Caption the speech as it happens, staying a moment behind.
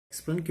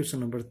Explain question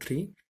number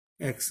 3.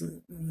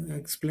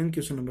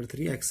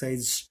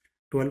 Exercise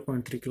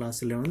 12.3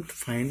 class 11th.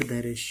 Find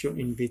the ratio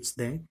in which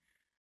the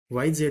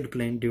YZ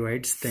plane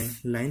divides the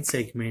line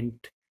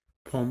segment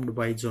formed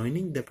by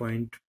joining the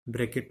point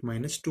bracket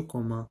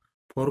 -2,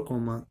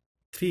 4,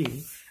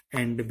 3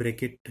 and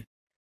bracket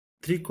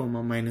 3,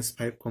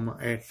 -5,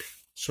 8.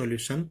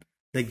 Solution.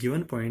 The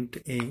given point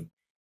A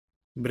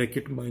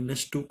bracket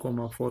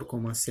 -2,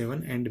 4,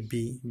 7 and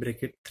B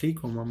bracket 3,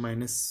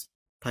 -5,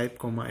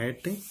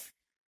 8.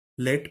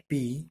 Let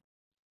P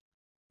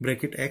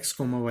bracket x,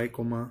 y,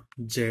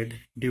 z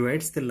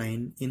divides the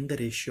line in the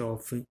ratio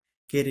of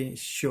k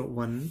ratio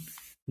 1.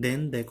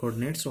 Then the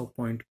coordinates of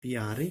point P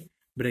are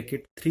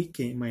bracket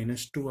 3k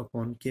 -2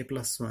 upon k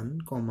plus 1,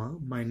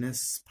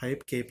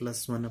 -5k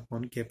plus 1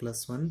 upon k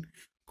plus 1,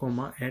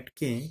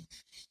 8k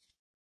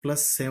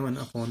plus 7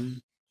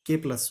 upon k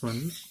plus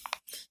 1.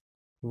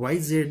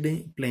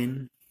 YZ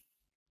plane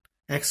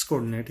x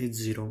coordinate is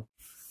 0.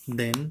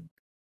 Then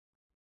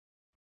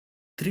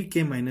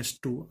 3k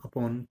 -2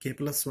 upon k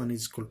plus 1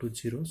 is equal to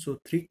 0. So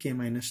 3k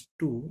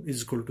 -2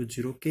 is equal to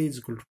 0. K is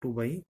equal to 2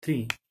 by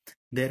 3.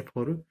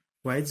 Therefore,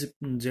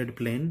 YZ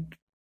plane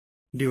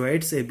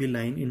divides AB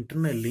line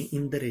internally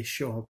in the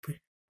ratio of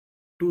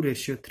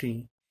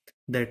 2:3.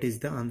 That is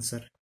the answer.